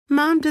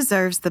Mom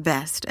deserves the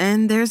best,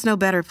 and there's no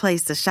better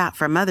place to shop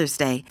for Mother's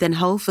Day than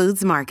Whole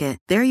Foods Market.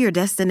 They're your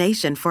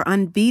destination for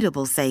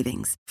unbeatable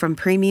savings, from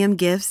premium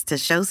gifts to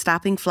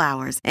show-stopping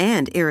flowers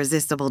and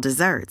irresistible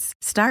desserts.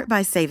 Start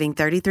by saving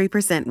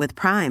 33% with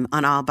Prime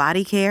on all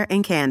body care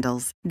and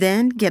candles.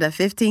 Then get a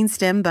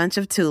 15-stem bunch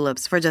of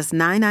tulips for just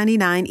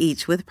 $9.99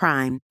 each with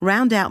Prime.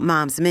 Round out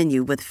Mom's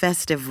menu with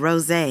festive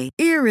rosé,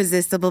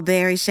 irresistible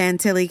berry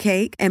chantilly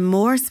cake, and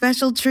more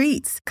special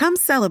treats. Come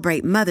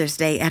celebrate Mother's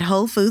Day at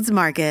Whole Foods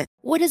Market.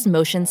 What does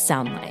motion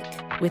sound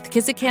like? With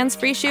Kizikans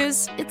free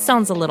shoes, it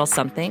sounds a little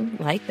something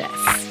like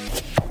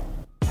this.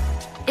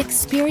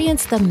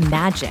 Experience the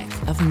magic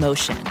of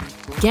motion.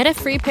 Get a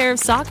free pair of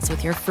socks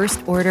with your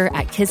first order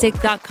at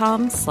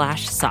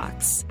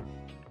kizik.com/socks.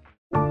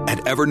 At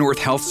Evernorth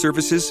Health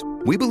Services,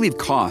 we believe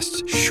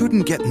costs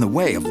shouldn't get in the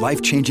way of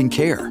life-changing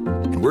care,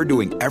 and we're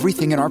doing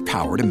everything in our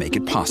power to make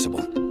it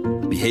possible.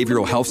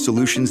 Behavioral health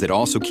solutions that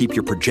also keep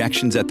your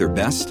projections at their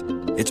best?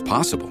 It's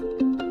possible.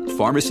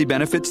 Pharmacy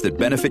benefits that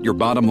benefit your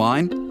bottom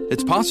line?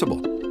 It's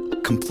possible.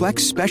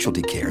 Complex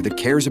specialty care that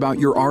cares about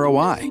your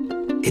ROI?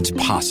 It's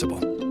possible.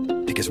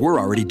 Because we're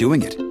already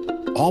doing it.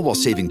 All while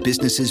saving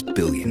businesses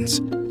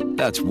billions.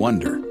 That's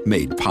Wonder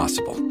made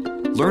possible.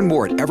 Learn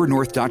more at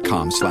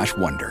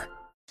evernorth.com/wonder.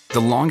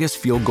 The longest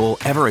field goal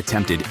ever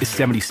attempted is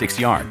 76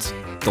 yards.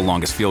 The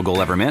longest field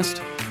goal ever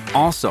missed?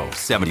 Also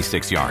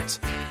 76 yards.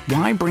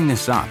 Why bring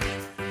this up?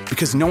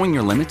 Because knowing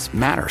your limits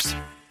matters,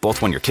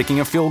 both when you're kicking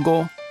a field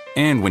goal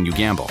and when you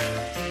gamble.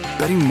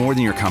 Betting more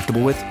than you're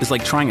comfortable with is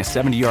like trying a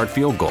 70-yard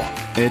field goal.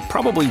 It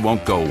probably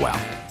won't go well.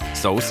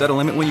 So set a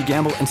limit when you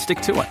gamble and stick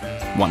to it.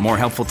 Want more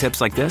helpful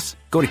tips like this?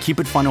 Go to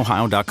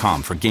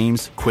keepitfunohio.com for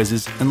games,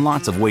 quizzes, and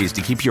lots of ways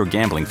to keep your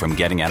gambling from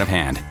getting out of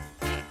hand.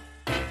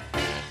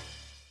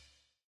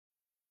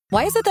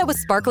 Why is it that with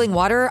sparkling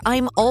water,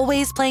 I'm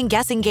always playing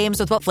guessing games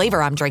with what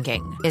flavor I'm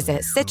drinking? Is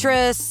it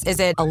citrus? Is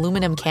it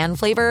aluminum can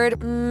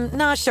flavored?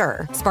 Not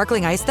sure.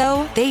 Sparkling ice,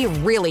 though, they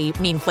really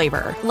mean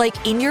flavor. Like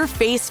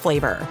in-your-face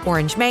flavor.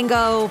 Orange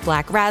mango,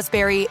 black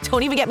raspberry.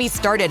 Don't even get me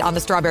started on the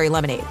strawberry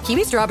lemonade.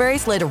 Kiwi Strawberry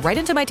slid right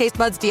into my taste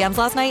buds DMs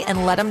last night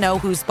and let them know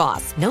who's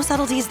boss. No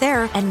subtleties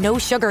there, and no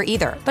sugar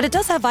either. But it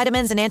does have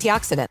vitamins and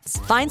antioxidants.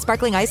 Find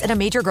sparkling ice at a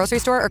major grocery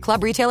store or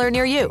club retailer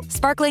near you.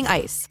 Sparkling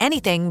ice.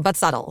 Anything but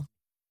subtle.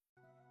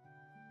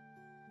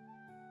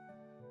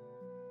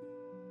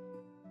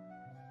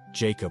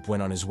 Jacob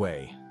went on his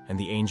way, and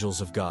the angels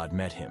of God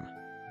met him.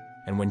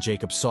 And when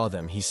Jacob saw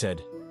them, he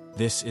said,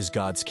 "This is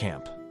God's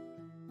camp."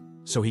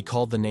 So he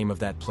called the name of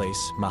that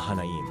place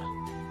Mahanaim.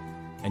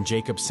 And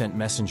Jacob sent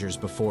messengers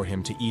before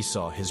him to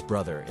Esau his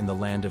brother in the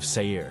land of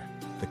Seir,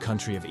 the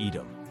country of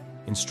Edom,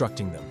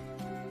 instructing them,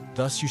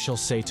 "Thus you shall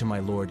say to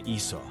my lord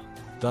Esau,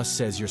 Thus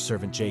says your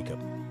servant Jacob,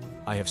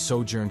 I have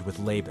sojourned with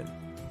Laban,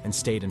 and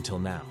stayed until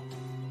now.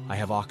 I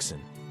have oxen,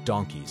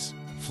 donkeys,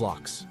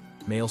 flocks,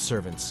 male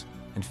servants,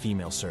 and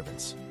female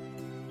servants.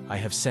 I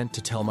have sent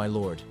to tell my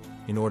lord,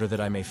 in order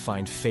that I may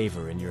find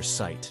favor in your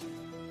sight."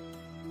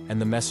 And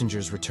the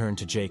messengers returned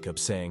to Jacob,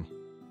 saying,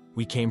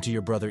 "We came to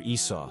your brother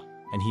Esau,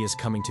 and he is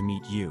coming to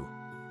meet you,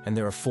 and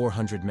there are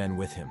 400 men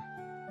with him."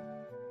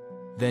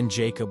 Then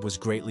Jacob was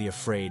greatly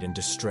afraid and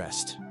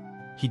distressed.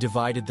 He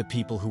divided the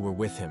people who were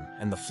with him,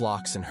 and the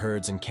flocks and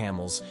herds and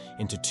camels,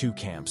 into 2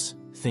 camps,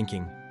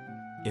 thinking,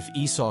 "If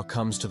Esau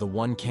comes to the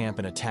one camp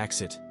and attacks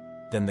it,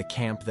 then the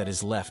camp that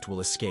is left will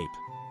escape."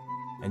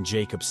 And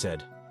Jacob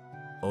said,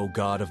 "O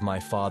God of my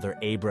father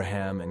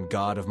Abraham and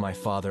God of my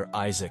father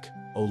Isaac,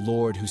 O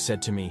Lord, who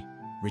said to me,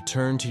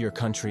 'Return to your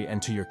country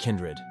and to your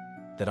kindred,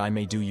 that I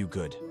may do you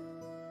good.'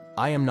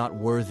 I am not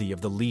worthy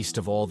of the least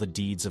of all the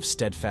deeds of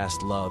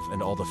steadfast love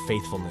and all the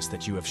faithfulness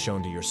that you have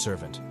shown to your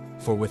servant.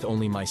 For with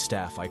only my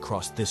staff I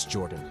crossed this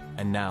Jordan,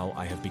 and now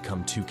I have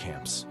become 2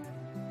 camps.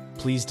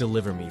 Please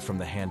deliver me from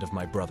the hand of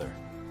my brother,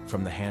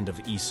 from the hand of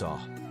Esau,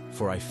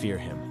 for I fear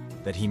him,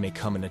 that he may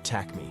come and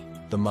attack me,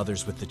 the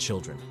mothers with the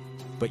children.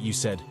 But you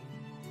said,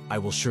 'I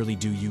will surely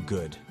do you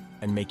good,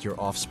 and make your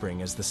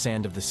offspring as the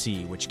sand of the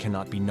sea, which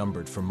cannot be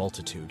numbered for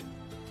multitude.'"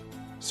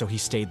 So he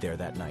stayed there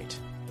that night,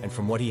 and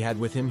from what he had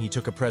with him he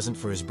took a present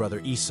for his brother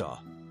Esau,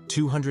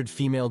 200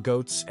 female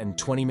goats and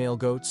 20 male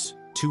goats,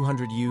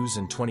 200 ewes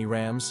and 20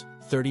 rams,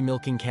 30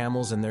 milking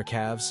camels and their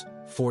calves,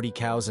 40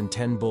 cows and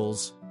 10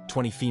 bulls,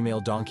 20 female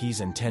donkeys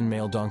and 10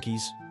 male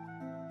donkeys.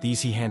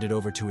 These he handed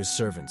over to his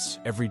servants,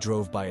 every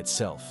drove by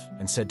itself,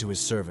 and said to his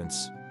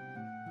servants,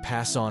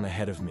 "Pass on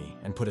ahead of me,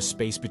 and put a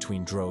space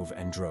between drove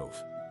and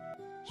drove."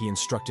 He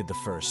instructed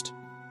the first,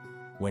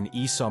 "When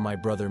Esau my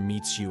brother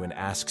meets you and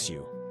asks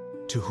you,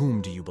 'To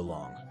whom do you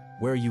belong?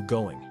 Where are you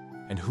going?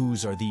 And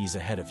whose are these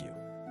ahead of you?'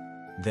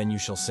 Then you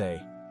shall say,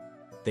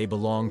 'They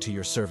belong to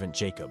your servant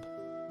Jacob.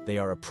 They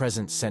are a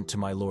present sent to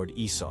my lord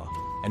Esau,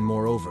 and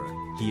moreover,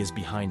 he is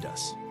behind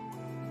us.'"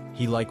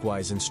 He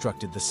likewise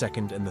instructed the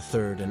second and the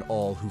third and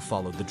all who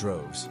followed the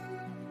droves.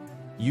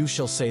 "You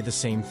shall say the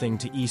same thing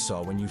to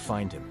Esau when you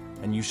find him,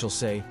 and you shall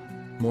say,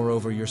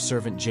 'Moreover, your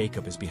servant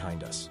Jacob is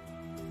behind us.'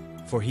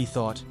 For he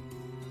thought,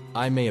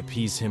 'I may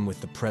appease him with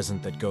the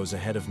present that goes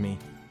ahead of me,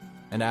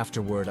 and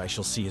afterward I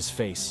shall see his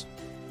face.'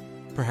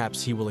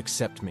 Perhaps he will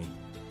accept me."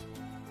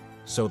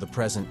 So the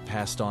present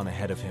passed on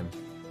ahead of him,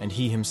 and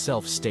he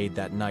himself stayed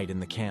that night in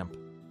the camp.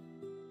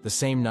 The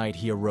same night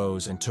he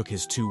arose and took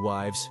his 2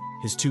 wives,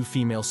 his 2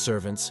 female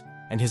servants,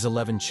 and his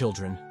 11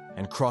 children,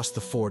 and crossed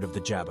the ford of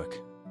the Jabbok.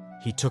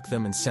 He took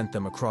them and sent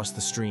them across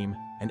the stream,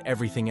 and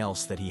everything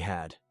else that he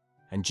had.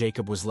 And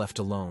Jacob was left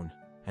alone,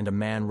 and a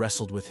man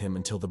wrestled with him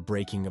until the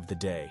breaking of the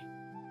day.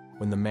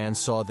 When the man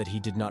saw that he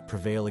did not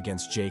prevail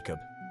against Jacob,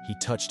 he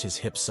touched his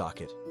hip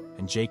socket,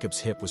 and Jacob's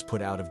hip was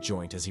put out of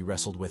joint as he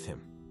wrestled with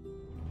him.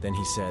 Then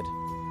he said,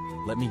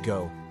 "Let me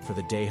go, for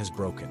the day has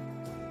broken."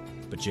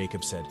 But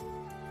Jacob said,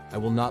 "I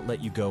will not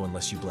let you go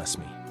unless you bless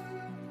me."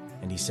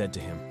 And he said to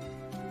him,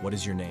 "What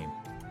is your name?"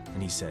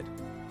 And he said,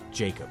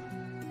 "Jacob."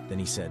 Then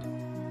he said,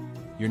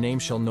 "Your name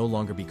shall no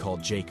longer be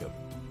called Jacob,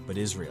 but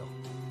Israel,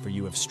 for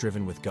you have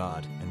striven with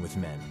God and with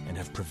men, and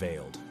have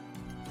prevailed."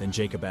 Then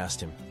Jacob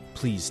asked him,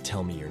 "Please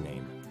tell me your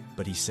name."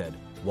 But he said,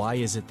 "Why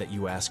is it that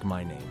you ask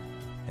my name?"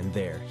 And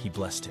there he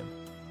blessed him.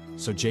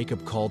 So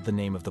Jacob called the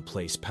name of the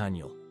place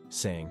Peniel,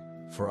 saying,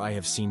 "For I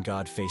have seen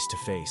God face to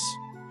face,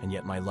 and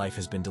yet my life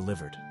has been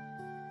delivered."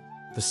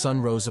 The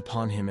sun rose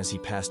upon him as he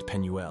passed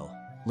Penuel,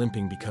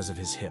 limping because of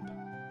his hip.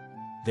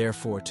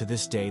 Therefore, to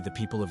this day the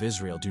people of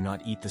Israel do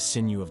not eat the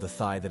sinew of the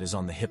thigh that is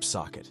on the hip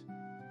socket,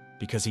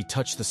 because he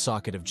touched the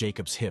socket of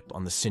Jacob's hip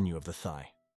on the sinew of the thigh.